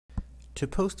To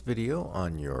post video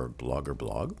on your Blogger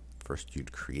blog, first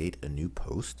you'd create a new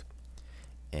post,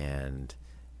 and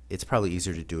it's probably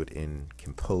easier to do it in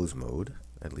compose mode,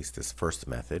 at least this first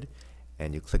method,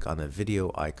 and you click on the video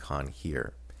icon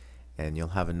here, and you'll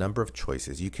have a number of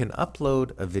choices. You can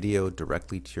upload a video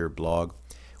directly to your blog,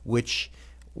 which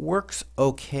works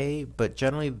okay, but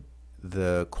generally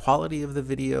the quality of the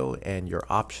video and your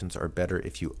options are better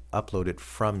if you upload it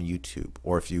from YouTube,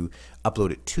 or if you upload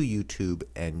it to YouTube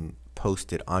and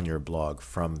post it on your blog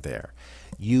from there.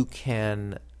 You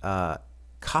can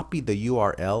copy the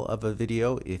URL of a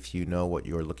video if you know what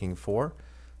you're looking for.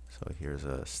 So here's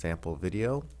a sample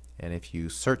video, and if you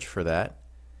search for that,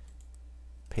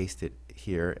 paste it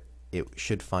here, it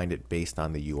should find it based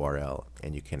on the URL,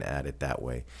 and you can add it that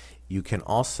way. You can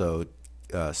also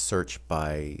search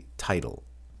by title.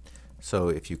 So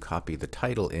if you copy the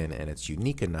title in and it's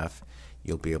unique enough,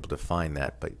 you'll be able to find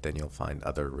that, but then you'll find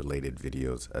other related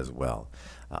videos as well.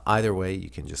 Either way,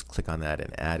 you can just click on that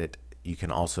and add it. You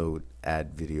can also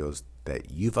add videos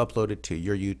that you've uploaded to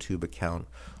your YouTube account,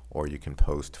 or you can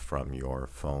post from your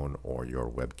phone or your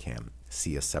webcam.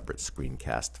 See a separate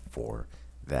screencast for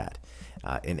that.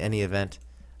 In any event,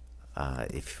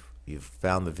 if you've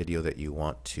found the video that you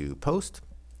want to post,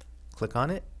 click on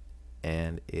it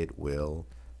and it will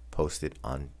post it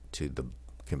onto the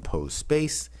compose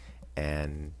space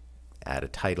and add a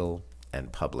title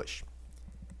and publish.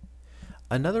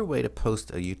 Another way to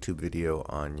post a YouTube video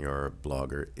on your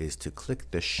Blogger is to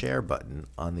click the share button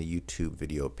on the YouTube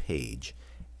video page,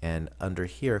 and under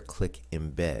here click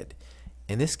embed.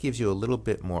 And this gives you a little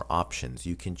bit more options.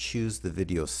 You can choose the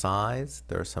video size.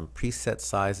 There are some preset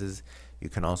sizes. You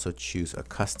can also choose a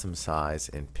custom size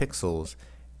in pixels.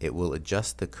 It will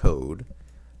adjust the code,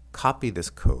 copy this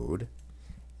code,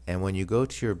 and when you go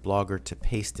to your Blogger to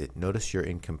paste it, notice you're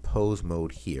in compose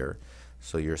mode here,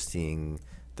 so you're seeing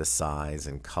the size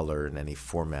and color and any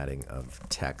formatting of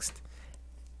text.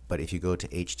 But if you go to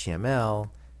HTML,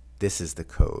 this is the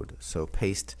code. So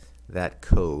paste that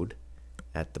code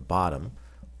at the bottom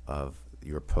of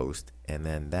your post, and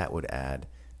then that would add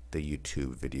the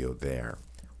YouTube video there.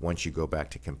 Once you go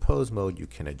back to compose mode, you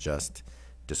can adjust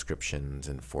descriptions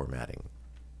and formatting.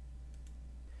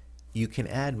 You can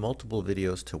add multiple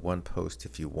videos to one post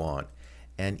if you want,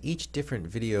 and each different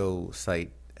video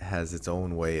site has its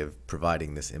own way of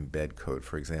providing this embed code.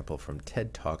 For example, from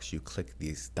TED Talks, you click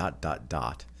these ...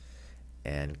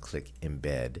 and click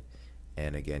embed,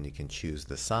 and again you can choose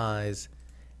the size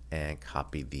and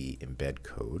copy the embed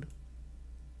code.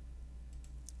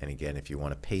 And again, if you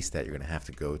want to paste that, you're going to have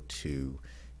to go to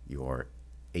your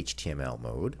HTML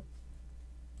mode.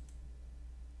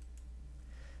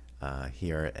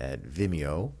 Here at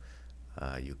Vimeo,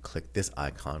 you click this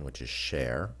icon, which is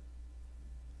share,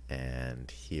 and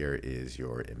here is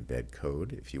your embed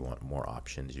code. If you want more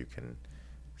options, you can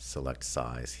select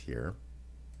size here,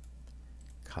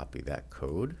 copy that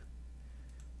code,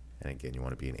 and again you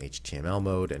want to be in HTML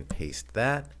mode and paste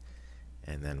that.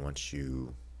 And then once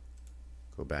you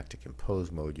go back to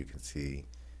compose mode, you can see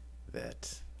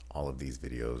that all of these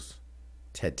videos,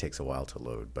 TED takes a while to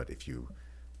load, but if you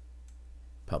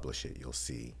publish it, you'll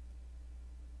see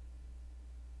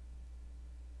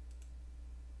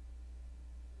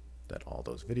that all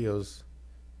those videos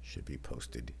should be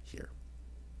posted here.